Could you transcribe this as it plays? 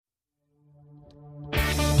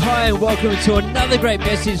G'day and welcome to another great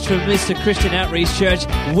message from Mr. Christian Outreach Church.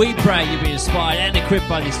 We pray you'll be inspired and equipped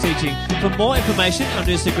by this teaching. For more information on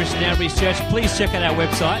Mr. Christian Outreach Church, please check out our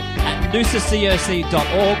website at noosacoc.org.au.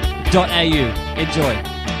 Enjoy.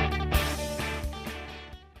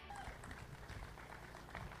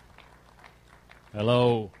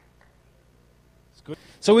 Hello. It's good.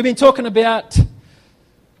 So we've been talking about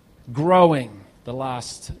growing the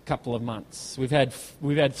last couple of months. We've had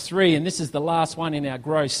three, and this is the last one in our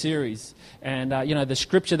Grow series. And the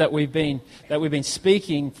scripture that we've been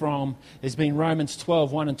speaking from has been Romans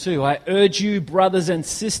 12:1 and 2. I urge you, brothers and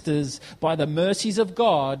sisters, by the mercies of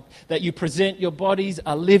God, that you present your bodies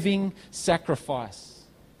a living sacrifice,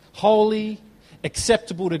 holy,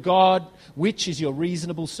 acceptable to God, which is your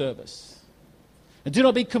reasonable service. And do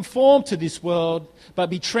not be conformed to this world,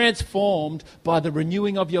 but be transformed by the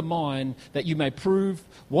renewing of your mind, that you may prove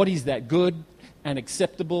what is that good and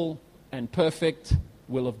acceptable and perfect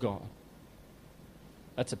will of God.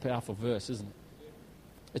 That's a powerful verse, isn't it?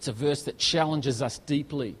 It's a verse that challenges us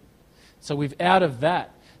deeply. So out of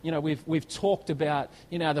that, we've talked about,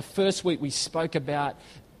 the first week we spoke about,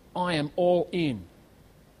 I am all in.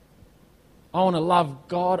 I want to love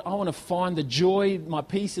God. I want to find the joy, my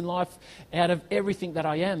peace in life out of everything that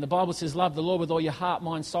I am. The Bible says, love the Lord with all your heart,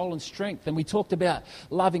 mind, soul, and strength. And we talked about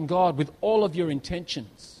loving God with all of your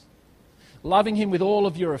intentions, loving Him with all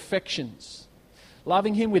of your affections,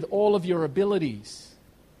 loving Him with all of your abilities,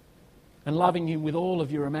 and loving Him with all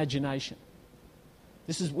of your imagination.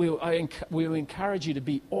 We encourage you to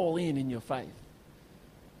be all in your faith.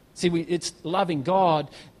 See, it's loving God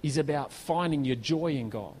is about finding your joy in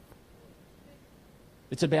God.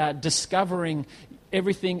 It's about discovering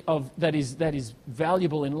everything that is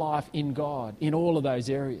valuable in life in God, in all of those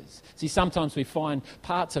areas. See, sometimes we find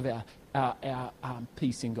parts of our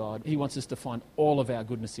peace in God. He wants us to find all of our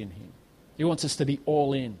goodness in Him. He wants us to be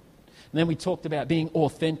all in. And then we talked about being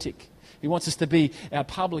authentic. He wants us to be our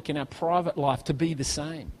public and our private life to be the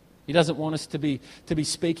same. He doesn't want us to be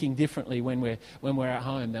speaking differently when we're at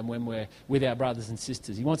home than when we're with our brothers and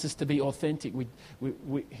sisters. He wants us to be authentic.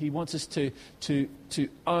 He wants us to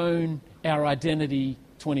own our identity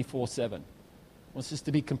 24/7. He wants us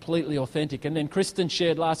to be completely authentic. And then Kristen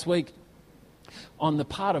shared last week on the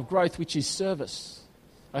part of growth, which is service.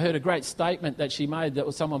 I heard a great statement that she made that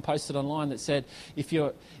was someone posted online that said, if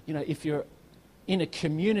you're in a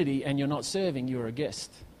community and you're not serving, you're a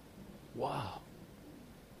guest. Wow.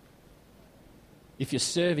 If you're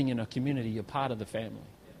serving in a community, you're part of the family.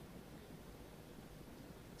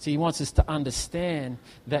 See, He wants us to understand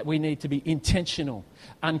that we need to be intentional,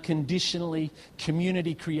 unconditionally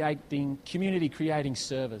community creating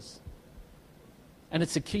servers. And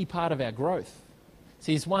it's a key part of our growth.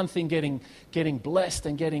 See, it's one thing getting blessed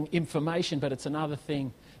and getting information, but it's another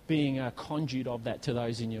thing being a conduit of that to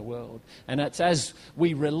those in your world. And it's as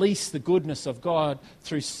we release the goodness of God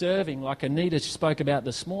through serving, like Anita spoke about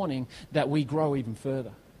this morning, that we grow even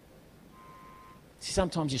further. See,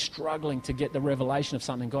 sometimes you're struggling to get the revelation of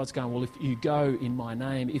something. God's going, well, if you go in my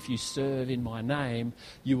name, if you serve in my name,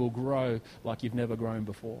 you will grow like you've never grown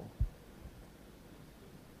before.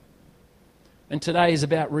 And today is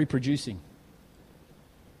about reproducing.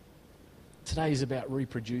 Today is about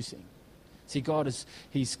reproducing. See,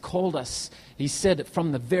 He's called us. He said it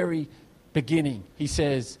from the very beginning. He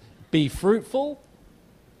says, be fruitful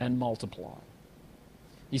and multiply.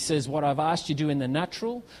 He says, what I've asked you to do in the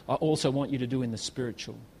natural, I also want you to do in the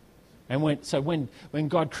spiritual. And when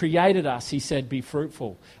God created us, He said, be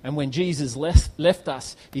fruitful. And when Jesus left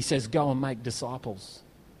us, He says, go and make disciples.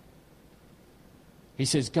 He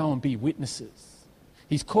says, go and be witnesses.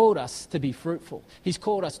 He's called us to be fruitful. He's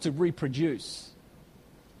called us to reproduce.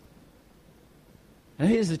 And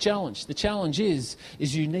here's the challenge. The challenge is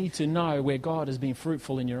you need to know where God has been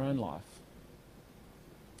fruitful in your own life.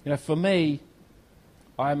 For me,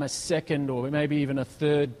 I'm a second or maybe even a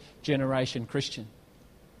third generation Christian.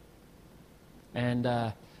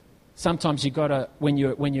 And sometimes you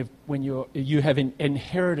have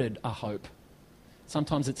inherited a hope.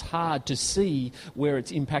 Sometimes it's hard to see where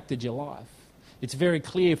it's impacted your life. It's very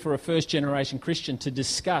clear for a first generation Christian to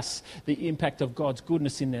discuss the impact of God's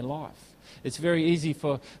goodness in their life. It's very easy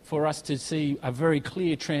for us to see a very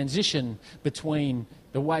clear transition between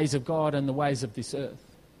the ways of God and the ways of this earth.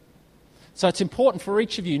 So it's important for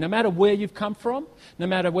each of you, no matter where you've come from, no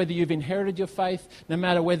matter whether you've inherited your faith, no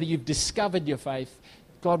matter whether you've discovered your faith,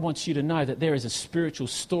 God wants you to know that there is a spiritual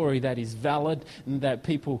story that is valid and that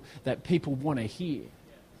people want to hear.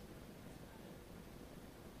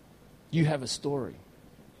 You have a story.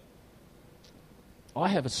 I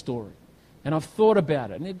have a story. And I've thought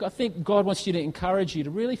about it. And I think God wants you to encourage you to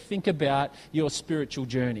really think about your spiritual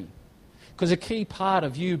journey. Because a key part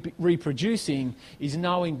of you reproducing is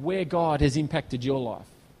knowing where God has impacted your life.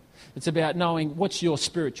 It's about knowing what's your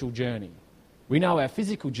spiritual journey. We know our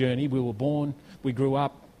physical journey. We were born, we grew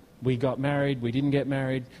up, we got married, we didn't get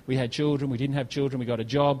married, we had children, we didn't have children, we got a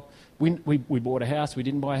job, we bought a house, we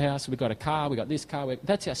didn't buy a house, we got a car, we got this car.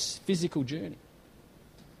 That's our physical journey.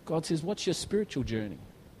 God says, what's your spiritual journey?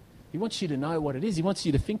 He wants you to know what it is. He wants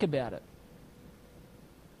you to think about it.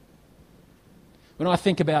 When I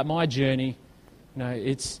think about my journey,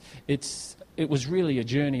 it was really a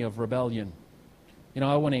journey of rebellion.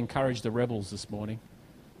 I want to encourage the rebels this morning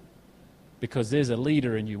because there's a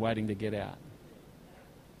leader in you waiting to get out.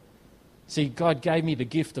 See, God gave me the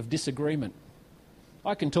gift of disagreement.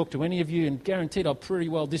 I can talk to any of you and guaranteed I'll pretty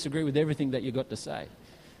well disagree with everything that you've got to say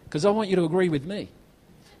because I want you to agree with me.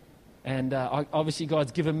 And obviously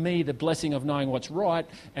God's given me the blessing of knowing what's right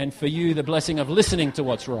and for you the blessing of listening to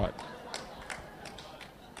what's right.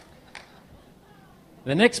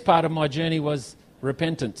 The next part of my journey was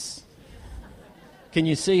repentance. Can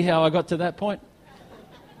you see how I got to that point?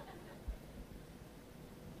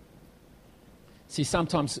 See,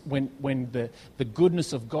 sometimes when the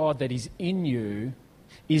goodness of God that is in you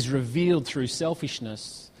is revealed through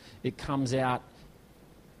selfishness, it comes out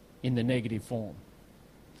in the negative form.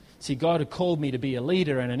 See, God had called me to be a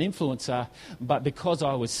leader and an influencer, but because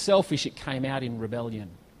I was selfish, it came out in rebellion.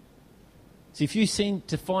 See, if you seem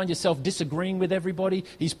to find yourself disagreeing with everybody,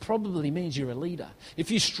 it probably means you're a leader.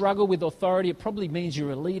 If you struggle with authority, it probably means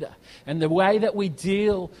you're a leader. And the way that we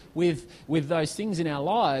deal with those things in our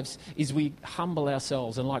lives is we humble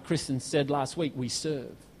ourselves. And like Kristen said last week, we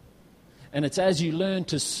serve. And it's as you learn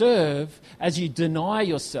to serve, as you deny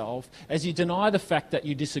yourself, as you deny the fact that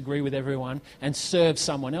you disagree with everyone and serve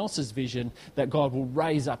someone else's vision, that God will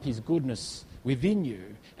raise up his goodness within you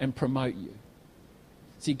and promote you.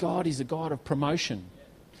 See, God is a God of promotion.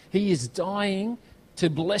 He is dying to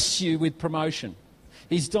bless you with promotion.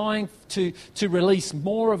 He's dying to release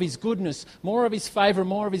more of his goodness, more of his favour,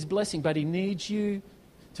 more of his blessing, but he needs you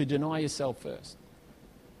to deny yourself first.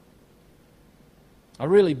 I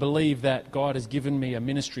really believe that God has given me a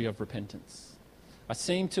ministry of repentance. I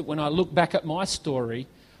seem to, when I look back at my story,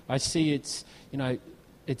 I see it's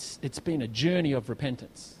been a journey of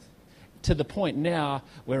repentance to the point now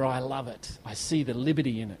where I love it. I see the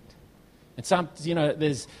liberty in it. And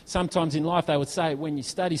there's sometimes in life they would say, when you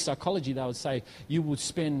study psychology, they would say you would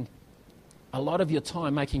spend a lot of your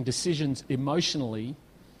time making decisions emotionally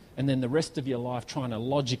and then the rest of your life trying to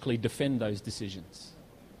logically defend those decisions.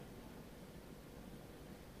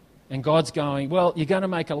 And God's going, well, you're going to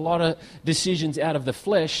make a lot of decisions out of the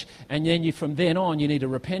flesh, and then from then on you need to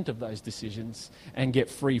repent of those decisions and get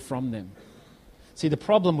free from them. See, the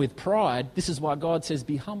problem with pride, this is why God says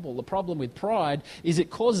be humble. The problem with pride is it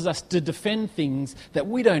causes us to defend things that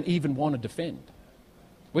we don't even want to defend.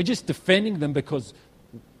 We're just defending them because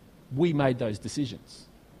we made those decisions.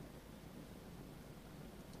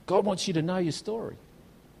 God wants you to know your story.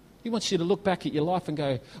 He wants you to look back at your life and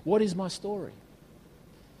go, what is my story?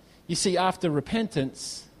 You see, after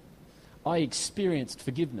repentance, I experienced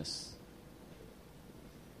forgiveness.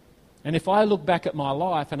 And if I look back at my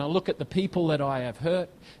life and I look at the people that I have hurt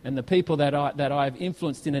and the people that I have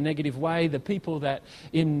influenced in a negative way, the people that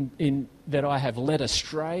that I have led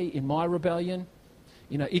astray in my rebellion,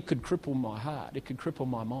 it could cripple my heart. It could cripple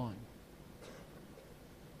my mind.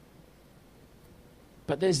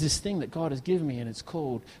 But there's this thing that God has given me, and it's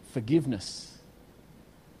called forgiveness,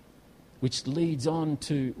 which leads on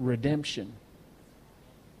to redemption.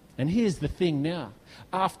 And here's the thing now.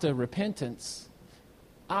 After repentance,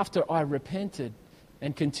 after I repented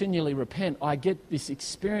and continually repent, I get this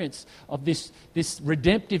experience of this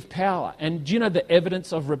redemptive power. And do you know the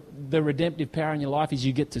evidence of the redemptive power in your life is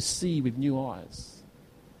you get to see with new eyes.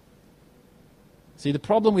 See, the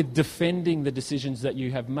problem with defending the decisions that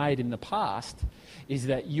you have made in the past is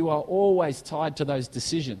that you are always tied to those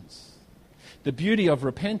decisions. The beauty of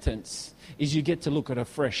repentance is you get to look at a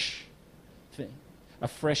fresh thing, a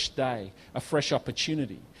fresh day, a fresh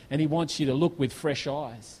opportunity. And he wants you to look with fresh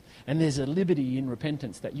eyes. And there's a liberty in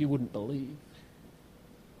repentance that you wouldn't believe.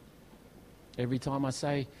 Every time I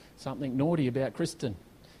say something naughty about Kristen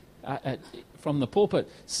from the pulpit,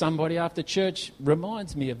 somebody after church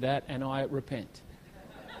reminds me of that and I repent.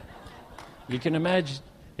 You can imagine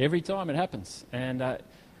every time it happens. And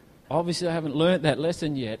obviously I haven't learnt that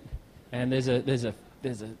lesson yet. And there's a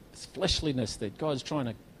fleshliness that God's trying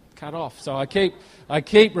to cut off. So I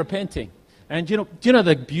keep repenting. And do you know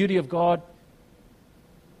the beauty of God?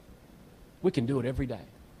 We can do it every day.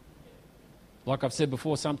 Like I've said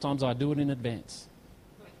before, sometimes I do it in advance.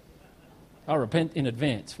 I repent in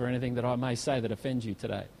advance for anything that I may say that offends you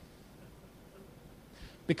today.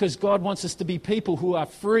 Because God wants us to be people who are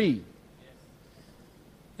free.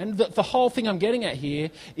 And the whole thing I'm getting at here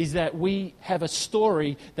is that we have a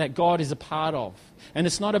story that God is a part of. And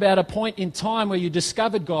it's not about a point in time where you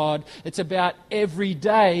discovered God. It's about every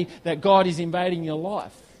day that God is invading your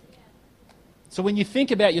life. So when you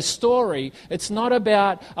think about your story, it's not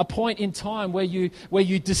about a point in time where you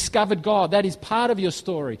discovered God. That is part of your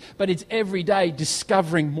story. But it's every day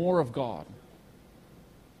discovering more of God.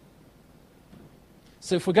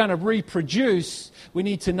 So if we're going to reproduce, we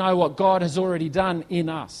need to know what God has already done in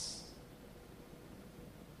us.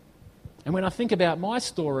 And when I think about my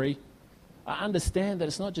story, I understand that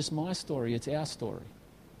it's not just my story, it's our story.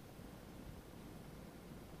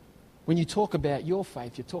 When you talk about your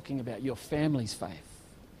faith, you're talking about your family's faith.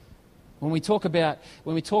 When we talk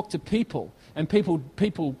to people, and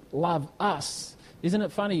people love us, isn't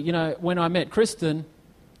it funny? You know, when I met Kristen,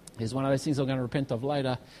 here's one of those things I'm going to repent of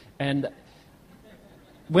later, and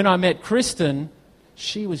when I met Kristen,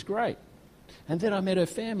 she was great. And then I met her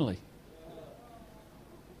family.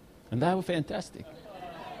 And they were fantastic.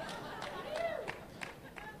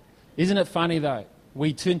 Isn't it funny though?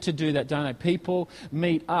 We tend to do that, don't they? People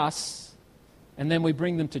meet us and then we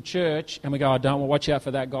bring them to church and we go, don't watch out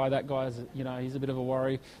for that guy. That guy's, he's a bit of a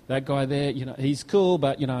worry. That guy there, he's cool,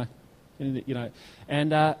 but,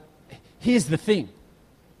 And here's the thing.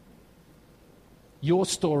 Your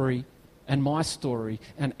story and my story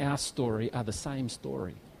and our story are the same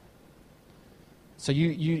story. So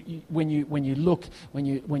when you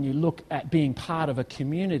look at being part of a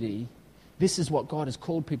community, this is what God has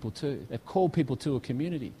called people to. They've called people to a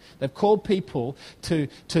community. They've called people to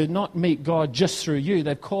not meet God just through you.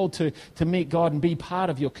 They've called to meet God and be part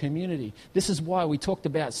of your community. This is why we talked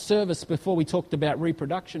about service before we talked about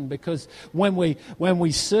reproduction, because when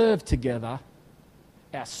we serve together,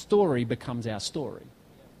 our story becomes our story.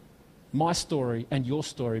 My story and your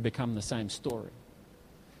story become the same story.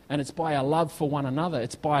 And it's by our love for one another.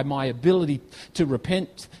 It's by my ability to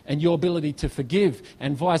repent and your ability to forgive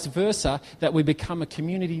and vice versa that we become a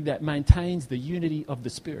community that maintains the unity of the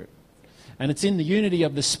Spirit. And it's in the unity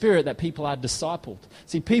of the Spirit that people are discipled.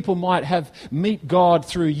 See, people might meet God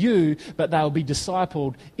through you, but they'll be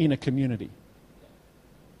discipled in a community.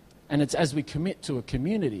 And it's as we commit to a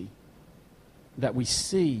community that we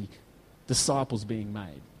see disciples being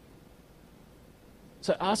made.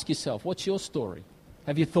 So ask yourself, what's your story?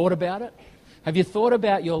 Have you thought about it? Have you thought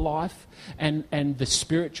about your life and the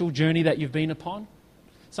spiritual journey that you've been upon?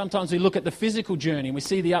 Sometimes we look at the physical journey and we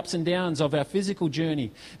see the ups and downs of our physical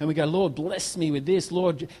journey and we go, Lord, bless me with this.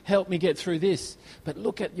 Lord, help me get through this. But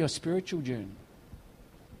look at your spiritual journey.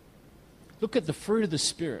 Look at the fruit of the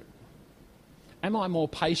Spirit. Am I more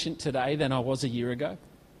patient today than I was a year ago?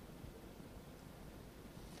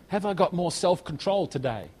 Have I got more self-control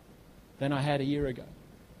today than I had a year ago?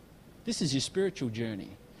 This is your spiritual journey.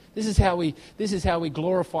 This is how we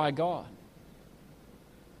glorify God.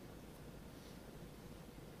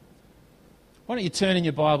 Why don't you turn in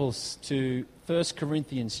your Bibles to 1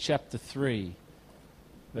 Corinthians chapter 3,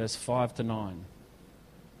 verse 5 to 9.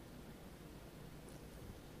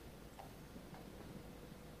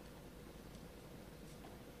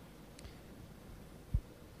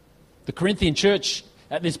 The Corinthian church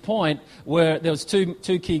at this point, where there was two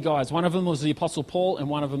key guys. One of them was the Apostle Paul and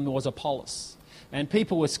one of them was Apollos. And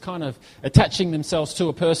people were kind of attaching themselves to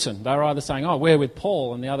a person. They were either saying, oh, we're with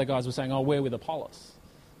Paul, and the other guys were saying, oh, we're with Apollos.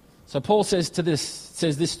 So Paul says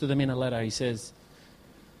this to them in a letter. He says,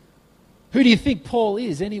 who do you think Paul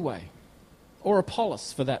is anyway? Or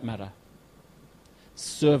Apollos, for that matter?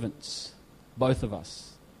 Servants, both of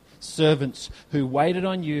us. Servants who waited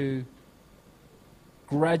on you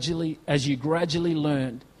as you gradually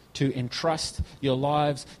learned to entrust your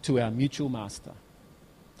lives to our mutual master.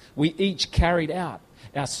 We each carried out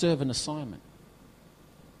our servant assignment.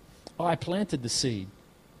 I planted the seed.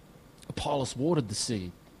 Apollos watered the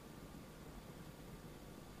seed.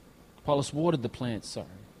 Apollos watered the plant,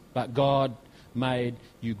 but God made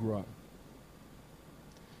you grow.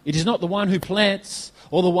 It is not the one who plants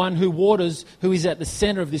or the one who waters who is at the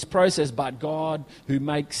center of this process, but God who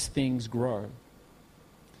makes things grow.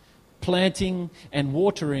 Planting and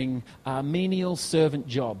watering are menial servant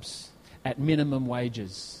jobs at minimum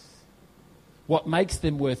wages. What makes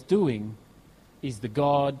them worth doing is the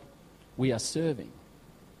God we are serving.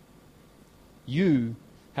 You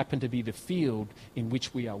happen to be the field in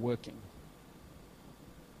which we are working.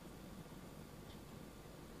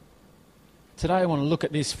 Today I want to look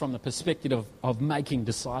at this from the perspective of making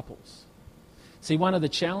disciples. See, one of the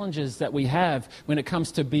challenges that we have when it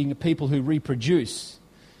comes to being people who reproduce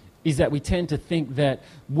is that we tend to think that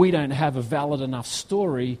we don't have a valid enough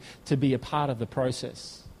story to be a part of the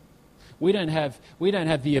process. We don't have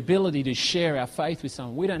the ability to share our faith with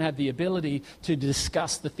someone. We don't have the ability to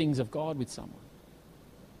discuss the things of God with someone.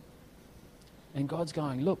 And God's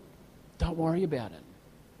going, look, don't worry about it.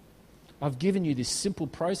 I've given you this simple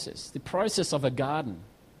process, the process of a garden.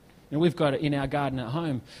 And we've got in our garden at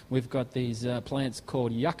home, we've got these plants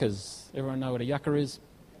called yuccas. Everyone know what a yucca is?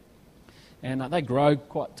 And they grow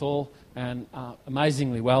quite tall and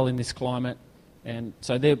amazingly well in this climate. And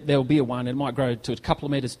so there'll be one. It might grow to a couple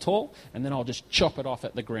of metres tall, and then I'll just chop it off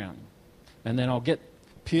at the ground. And then I'll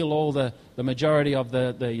peel all the majority of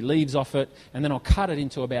the leaves off it, and then I'll cut it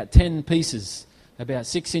into about 10 pieces, about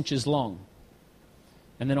 6 inches long.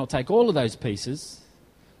 And then I'll take all of those pieces,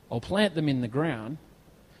 I'll plant them in the ground,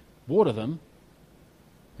 water them,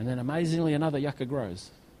 and then amazingly another yucca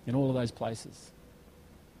grows in all of those places.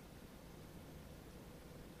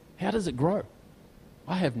 How does it grow?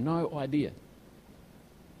 I have no idea.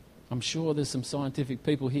 I'm sure there's some scientific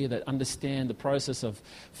people here that understand the process of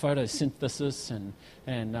photosynthesis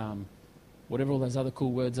and whatever all those other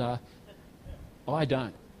cool words are. I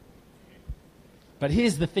don't. But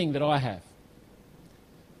here's the thing that I have.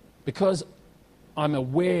 Because I'm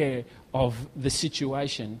aware of the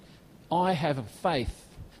situation, I have a faith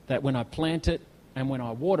that when I plant it and when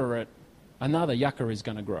I water it, another yucca is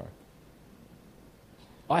going to grow.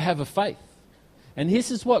 I have a faith. And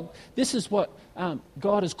this is what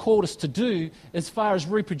God has called us to do as far as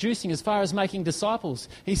reproducing, as far as making disciples.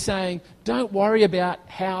 He's saying, don't worry about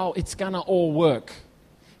how it's going to all work.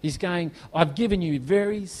 He's going, I've given you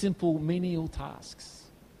very simple menial tasks.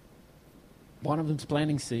 One of them's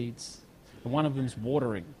planting seeds, and one of them's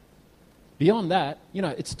watering. Beyond that,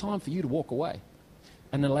 it's time for you to walk away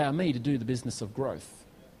and allow me to do the business of growth.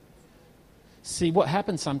 See, what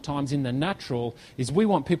happens sometimes in the natural is we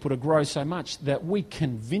want people to grow so much that we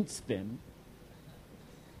convince them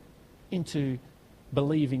into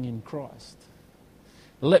believing in Christ.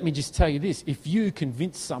 Let me just tell you this. If you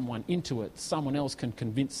convince someone into it, someone else can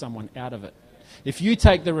convince someone out of it. If you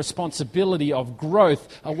take the responsibility of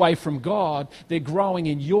growth away from God, they're growing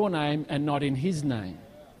in your name and not in His name.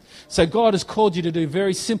 So God has called you to do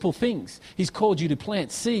very simple things. He's called you to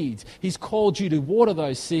plant seeds. He's called you to water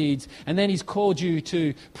those seeds. And then He's called you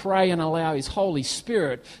to pray and allow His Holy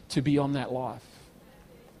Spirit to be on that life.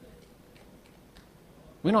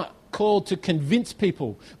 We're not called to convince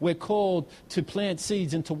people. We're called to plant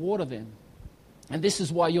seeds and to water them. And this is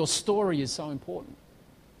why your story is so important.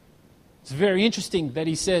 It's very interesting that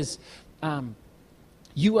he says,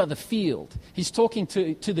 you are the field. He's talking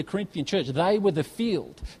to the Corinthian church. They were the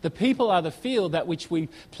field. The people are the field at which we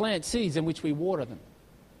plant seeds and which we water them.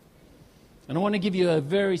 And I want to give you a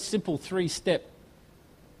very simple 3-step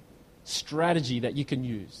strategy that you can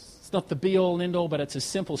use. It's not the be-all and end-all, but it's a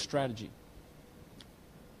simple strategy.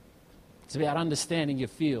 It's about understanding your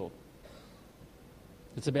field.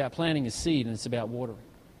 It's about planting a seed, and it's about watering.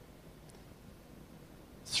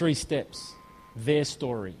 3 steps. Their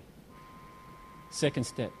story. 2nd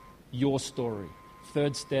step, your story.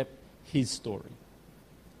 3rd step, His story.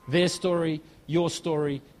 Their story, your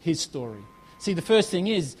story, His story. See, the first thing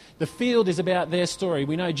is, the field is about their story.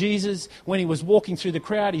 We know Jesus, when He was walking through the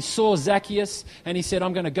crowd, He saw Zacchaeus and He said,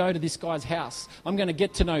 I'm going to go to this guy's house. I'm going to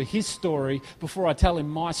get to know his story before I tell him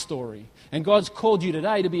my story. And God's called you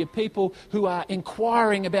today to be a people who are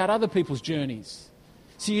inquiring about other people's journeys.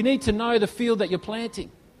 So you need to know the field that you're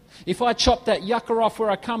planting. If I chopped that yucca off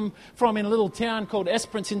where I come from in a little town called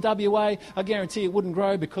Esperance in WA, I guarantee it wouldn't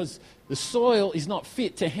grow because the soil is not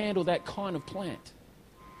fit to handle that kind of plant.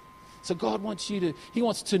 So God wants you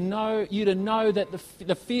to know that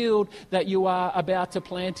the field that you are about to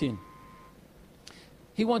plant in.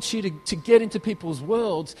 He wants you to get into people's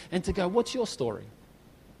worlds and to go, what's your story?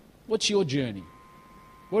 What's your journey?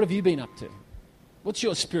 What have you been up to? What's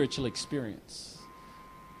your spiritual experience?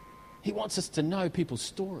 He wants us to know people's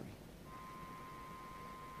story.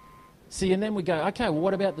 See, and then we go, okay, well,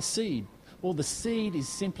 what about the seed? Well, the seed is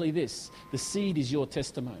simply this. The seed is your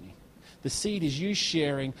testimony. The seed is you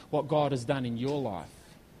sharing what God has done in your life.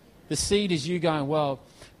 The seed is you going, well,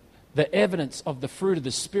 the evidence of the fruit of the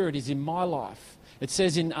Spirit is in my life. It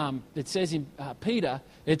says in Peter,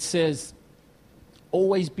 it says,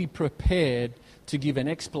 always be prepared to give an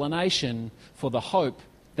explanation for the hope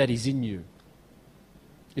that is in you.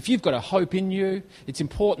 If you've got a hope in you, it's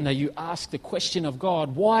important that you ask the question of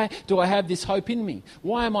God, why do I have this hope in me?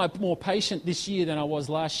 Why am I more patient this year than I was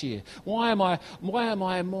last year? Why am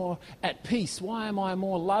I more at peace? Why am I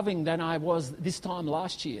more loving than I was this time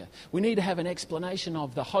last year? We need to have an explanation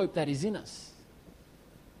of the hope that is in us.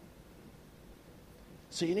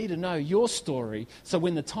 So you need to know your story so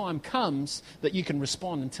when the time comes that you can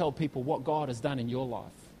respond and tell people what God has done in your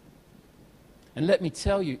life. And let me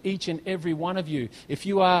tell you, each and every one of you, if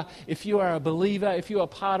you are a believer, if you are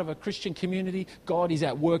part of a Christian community, God is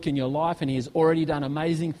at work in your life and He has already done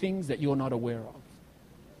amazing things that you're not aware of.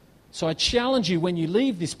 So I challenge you when you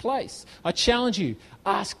leave this place, I challenge you,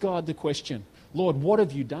 ask God the question, Lord, what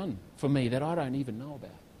have you done for me that I don't even know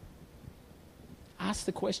about? Ask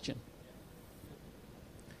the question.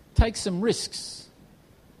 Take some risks.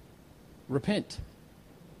 Repent.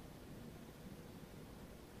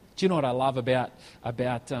 Do you know what I love about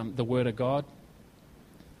the Word of God?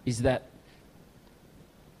 Is that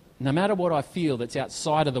no matter what I feel that's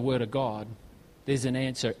outside of the Word of God, there's an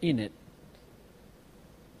answer in it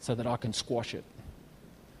so that I can squash it.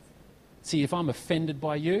 See, if I'm offended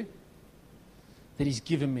by you, then He's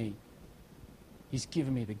given me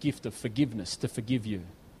the gift of forgiveness to forgive you.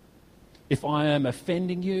 If I am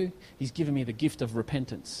offending you, He's given me the gift of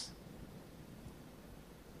repentance.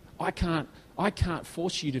 I can't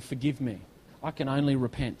force you to forgive me. I can only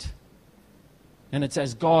repent. And it's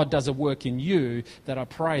as God does a work in you that I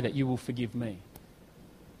pray that you will forgive me.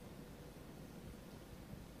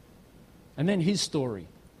 And then His story.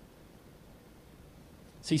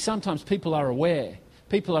 See, sometimes people are aware.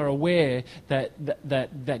 People are aware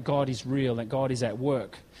that God is real, that God is at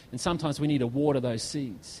work. And sometimes we need to water those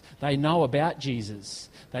seeds. They know about Jesus.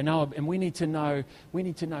 They know, and we need to know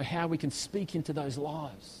how we can speak into those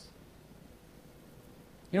lives.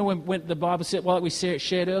 You know, when the Bible said, like we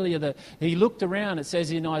shared earlier, that He looked around, it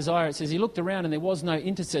says in Isaiah, it says He looked around and there was no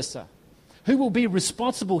intercessor. Who will be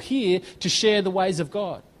responsible here to share the ways of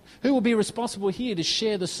God? Who will be responsible here to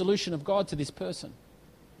share the solution of God to this person?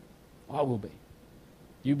 I will be.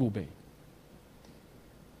 You will be.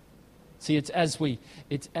 See, it's as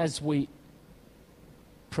we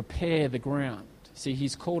prepare the ground. See,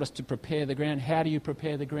 He's called us to prepare the ground. How do you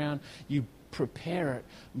prepare the ground? You prepare it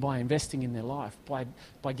by investing in their life,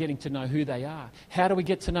 by getting to know who they are. How do we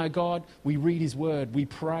get to know God? We read His Word, we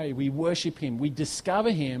pray, we worship Him, we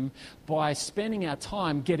discover Him by spending our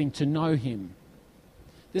time getting to know Him.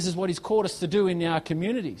 This is what He's called us to do in our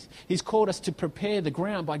communities. He's called us to prepare the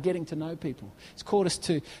ground by getting to know people. He's called us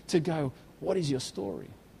to go, what is your story?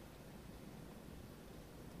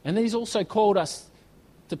 And then He's also called us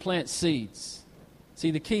to plant seeds.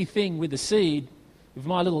 See, the key thing with the seed, with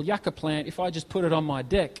my little yucca plant, if I just put it on my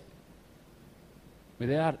deck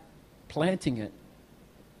without planting it,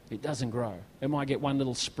 it doesn't grow. It might get one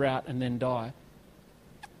little sprout and then die.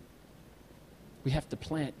 We have to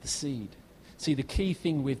plant the seed. See, the key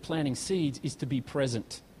thing with planting seeds is to be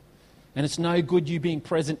present. And it's no good you being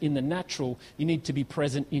present in the natural. You need to be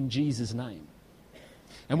present in Jesus' name.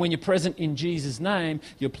 And when you're present in Jesus' name,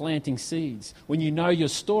 you're planting seeds. When you know your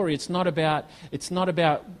story, it's not about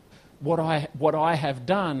what I have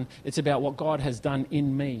done, it's about what God has done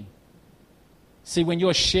in me. See, when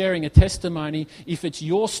you're sharing a testimony, if it's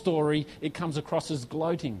your story, it comes across as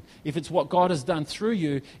gloating. If it's what God has done through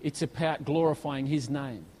you, it's about glorifying His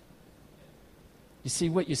name. You see,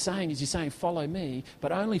 what you're saying is follow me,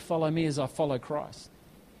 but only follow me as I follow Christ.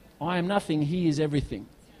 I am nothing, He is everything.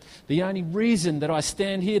 The only reason that I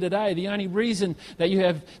stand here today, the only reason that you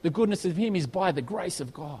have the goodness of Him is by the grace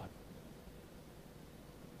of God.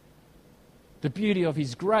 The beauty of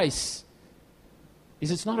His grace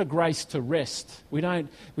is it's not a grace to rest. We don't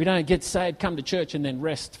get saved, come to church and then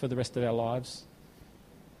rest for the rest of our lives.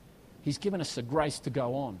 He's given us a grace to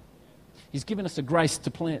go on. He's given us a grace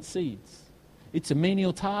to plant seeds. It's a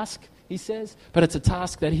menial task, He says, but it's a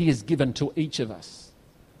task that He has given to each of us.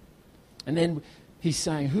 And then He's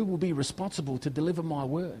saying, who will be responsible to deliver my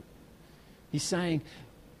word? He's saying,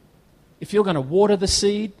 if you're going to water the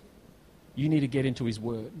seed, you need to get into His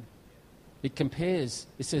word. It compares,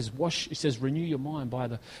 it says renew your mind by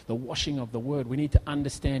the washing of the word. We need to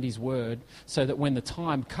understand His word so that when the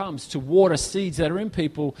time comes to water seeds that are in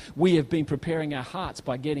people, we have been preparing our hearts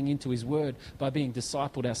by getting into His word, by being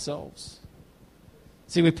discipled ourselves.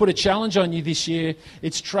 See, we put a challenge on you this year.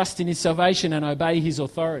 It's trust in His salvation and obey His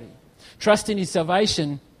authority. Trust in His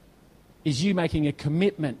salvation is you making a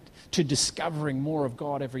commitment to discovering more of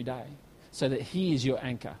God every day so that He is your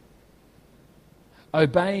anchor.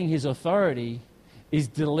 Obeying His authority is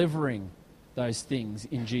delivering those things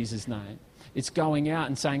in Jesus' name. It's going out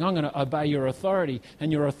and saying, I'm going to obey your authority.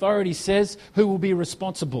 And your authority says, who will be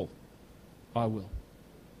responsible? I will.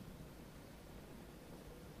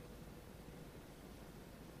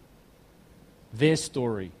 Their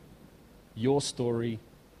story, your story,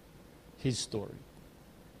 his story.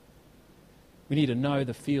 We need to know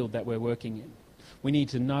the field that we're working in. We need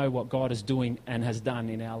to know what God is doing and has done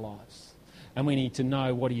in our lives. And we need to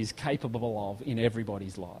know what he is capable of in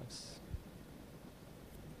everybody's lives.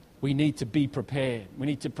 We need to be prepared. We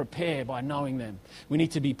need to prepare by knowing them. We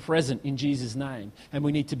need to be present in Jesus' name. And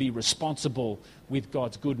we need to be responsible with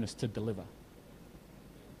God's goodness to deliver.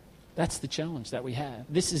 That's the challenge that we have.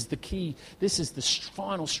 This is the key. This is the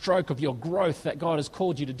final stroke of your growth that God has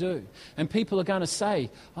called you to do. And people are going to say,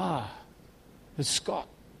 there's Scott.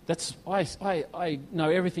 I know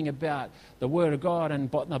everything about the Word of God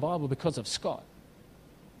and the Bible because of Scott.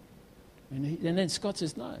 And then Scott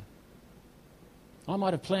says, no. I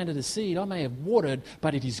might have planted a seed, I may have watered,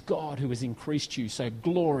 but it is God who has increased you, so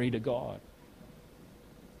glory to God.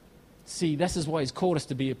 See, this is why he's called us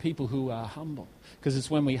to be a people who are humble, because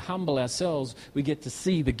it's when we humble ourselves, we get to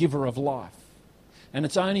see the giver of life. And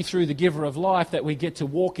it's only through the giver of life that we get to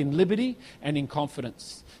walk in liberty and in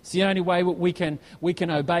confidence. It's the only way we can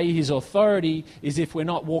obey his authority is if we're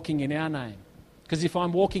not walking in our name. Because if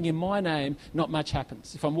I'm walking in my name, not much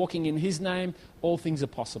happens. If I'm walking in his name, all things are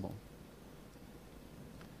possible.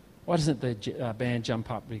 Why doesn't the band jump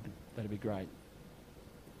up? That'd be great.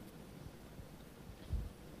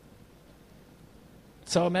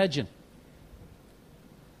 So imagine.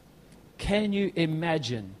 Can you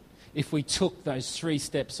imagine if we took those 3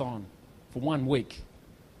 steps on for 1 week?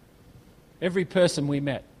 Every person we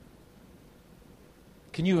met.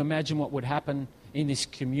 Can you imagine what would happen in this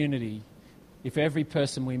community if every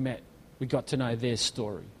person we met, we got to know their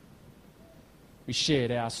story? We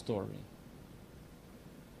shared our story.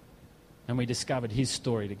 And we discovered his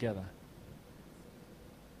story together.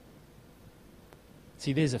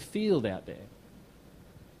 See, there's a field out there.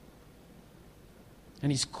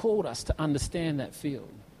 And he's called us to understand that field.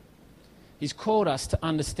 He's called us to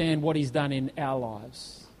understand what he's done in our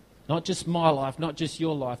lives. Not just my life, not just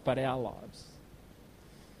your life, but our lives.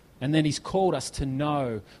 And then he's called us to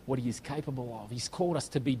know what he is capable of. He's called us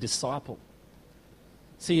to be disciple.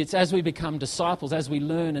 See, it's as we become disciples, as we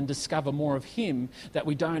learn and discover more of him, that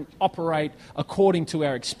we don't operate according to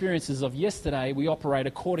our experiences of yesterday. We operate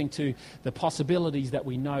according to the possibilities that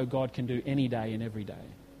we know God can do any day and every day.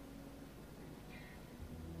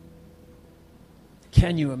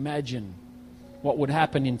 Can you imagine what would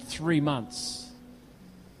happen in 3 months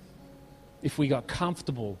if we got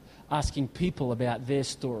comfortable asking people about their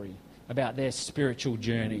story, about their spiritual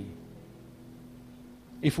journey?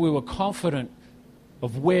 If we were confident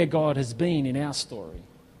of where God has been in our story,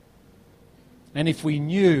 and if we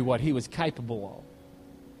knew what he was capable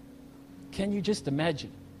of. Can you just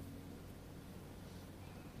imagine?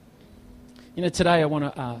 You know, today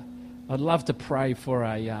I'd love to pray for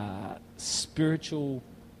a spiritual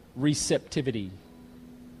receptivity,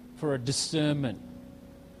 for a discernment.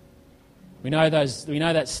 We know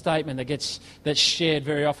that statement that's shared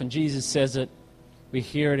very often. Jesus says it. We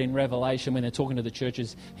hear it in Revelation when they're talking to the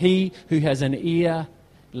churches. He who has an ear,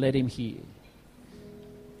 let him hear.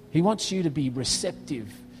 He wants you to be receptive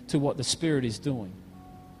to what the Spirit is doing.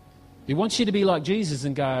 He wants you to be like Jesus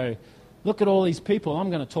and go, look at all these people. I'm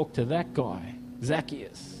going to talk to that guy,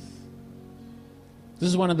 Zacchaeus. This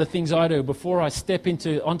is one of the things I do before I step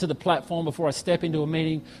onto the platform, before I step into a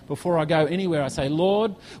meeting, before I go anywhere. I say,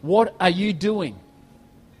 Lord, what are you doing?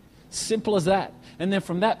 Simple as that. And then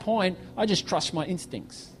from that point, I just trust my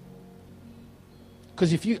instincts.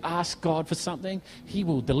 Because if you ask God for something, he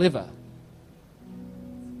will deliver.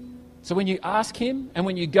 So when you ask him and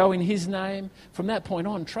when you go in his name, from that point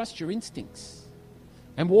on, trust your instincts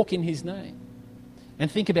and walk in his name.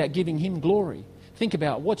 And think about giving him glory. Think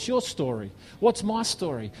about what's your story? What's my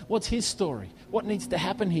story? What's his story? What needs to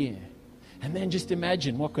happen here? And then just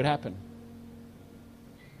imagine what could happen.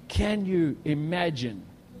 Can you imagine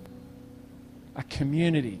a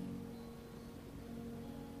community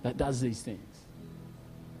that does these things?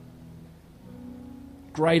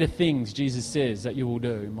 Greater things, Jesus says, that you will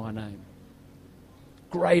do in my name.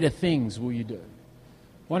 Greater things will you do.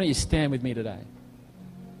 Why don't you stand with me today?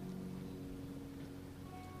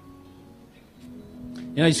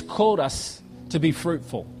 You know, he's called us to be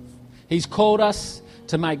fruitful. He's called us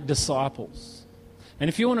to make disciples. And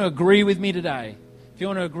if you want to agree with me today, if you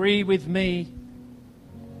want to agree with me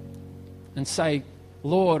and say,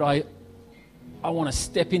 Lord, I want to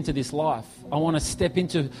step into this life. I want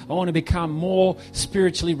to become more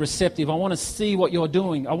spiritually receptive. I want to see what you're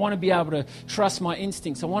doing. I want to be able to trust my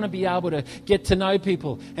instincts. I want to be able to get to know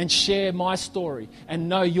people and share my story and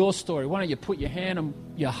know your story. Why don't you put your hand on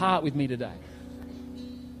your heart with me today?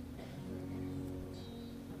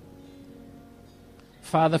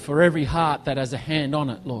 Father, for every heart that has a hand on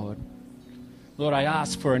it, Lord, I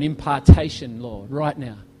ask for an impartation, Lord, right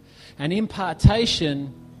now. An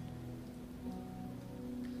impartation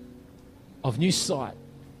of new sight,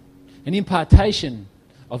 an impartation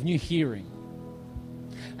of new hearing,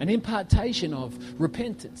 an impartation of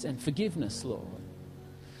repentance and forgiveness, Lord.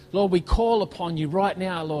 Lord, we call upon you right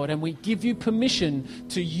now, Lord, and we give you permission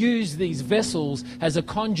to use these vessels as a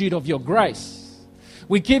conduit of your grace.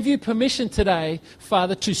 We give you permission today,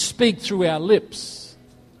 Father, to speak through our lips,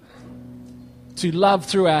 to love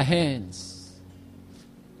through our hands.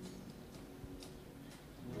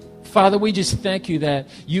 Father, we just thank you that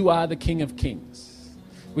you are the King of Kings.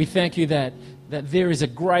 We thank you that there is a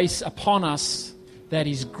grace upon us that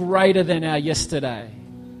is greater than our yesterday,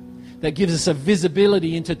 that gives us a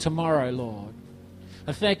visibility into tomorrow, Lord.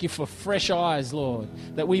 I thank you for fresh eyes, Lord,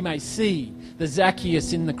 that we may see the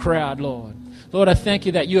Zacchaeus in the crowd, Lord. Lord, I thank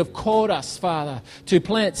you that you have called us, Father, to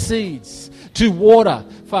plant seeds, to water,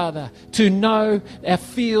 Father, to know our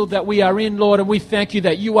field that we are in, Lord. And we thank you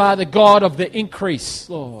that you are the God of the increase,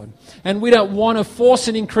 Lord. And we don't want to force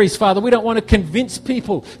an increase, Father. We don't want to convince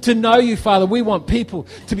people to know you, Father. We want people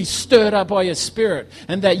to be stirred up by your Spirit,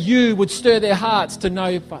 and that you would stir their hearts to know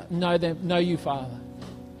you, Father.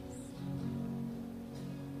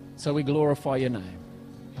 So we glorify your name.